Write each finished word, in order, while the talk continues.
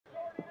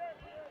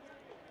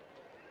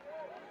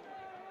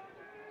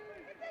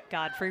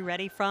Godfrey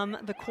ready from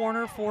the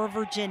corner for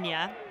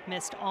Virginia.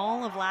 Missed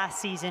all of last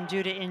season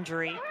due to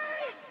injury.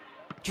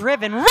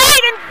 Driven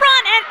right in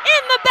front and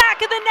in the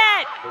back of the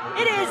net.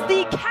 It is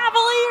the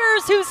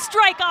Cavaliers who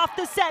strike off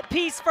the set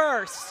piece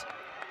first.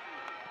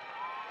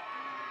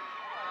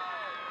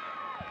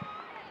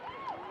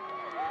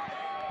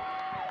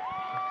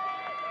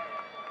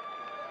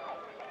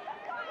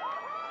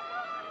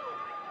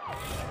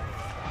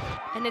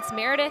 And it's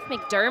Meredith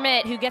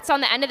McDermott who gets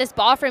on the end of this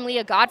ball from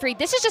Leah Godfrey.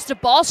 This is just a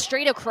ball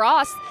straight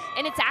across,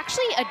 and it's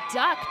actually a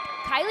duck.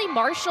 Kylie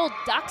Marshall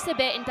ducks a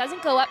bit and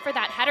doesn't go up for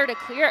that header to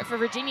clear it for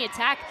Virginia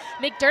Tech.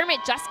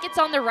 McDermott just gets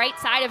on the right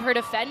side of her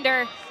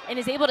defender and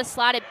is able to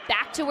slot it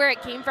back to where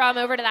it came from,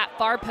 over to that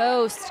far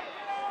post.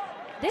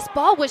 This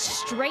ball was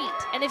straight,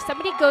 and if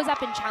somebody goes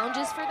up and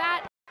challenges for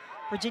that.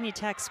 Virginia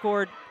Tech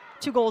scored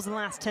 2 goals in the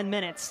last 10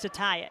 minutes to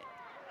tie it.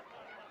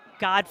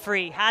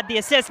 Godfrey had the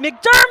assist.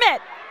 McDermott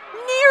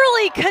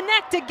nearly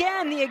connect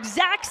again. The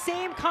exact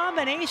same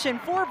combination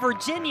for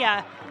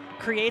Virginia.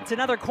 Creates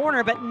another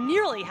corner, but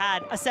nearly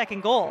had a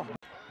second goal.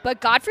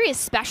 But Godfrey is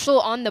special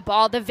on the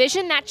ball. The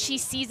vision that she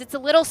sees, it's a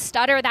little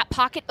stutter. That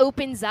pocket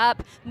opens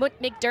up.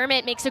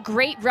 McDermott makes a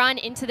great run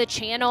into the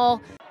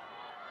channel.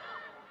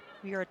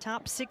 We are a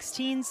top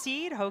 16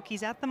 seed.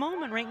 Hokies at the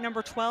moment ranked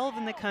number 12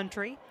 in the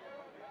country.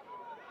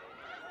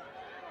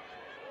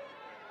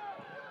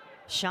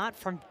 Shot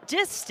from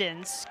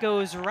distance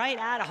goes right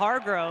at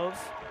Hargrove.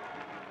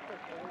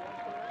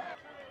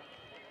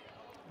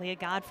 Leah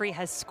Godfrey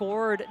has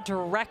scored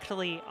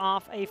directly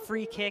off a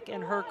free kick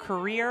in her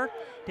career.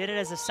 Did it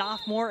as a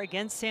sophomore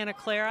against Santa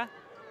Clara.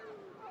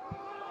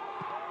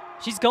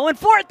 She's going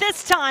for it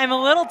this time.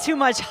 A little too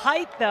much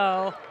height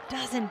though.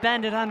 Doesn't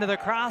bend it under the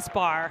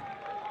crossbar.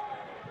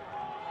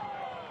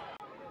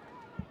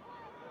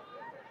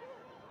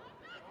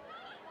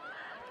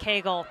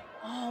 Cagle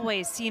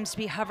always seems to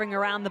be hovering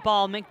around the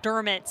ball.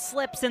 McDermott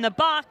slips in the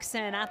box,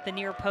 and at the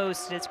near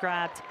post it's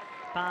grabbed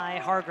by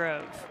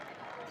Hargrove.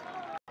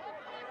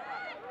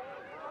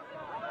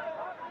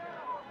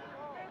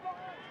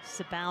 It's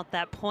about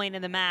that point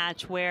in the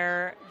match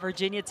where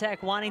Virginia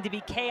Tech wanting to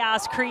be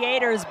chaos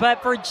creators,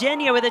 but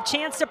Virginia with a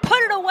chance to put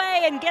it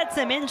away and get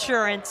some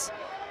insurance.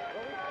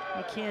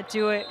 You can't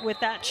do it with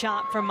that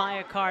shot from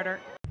Maya Carter.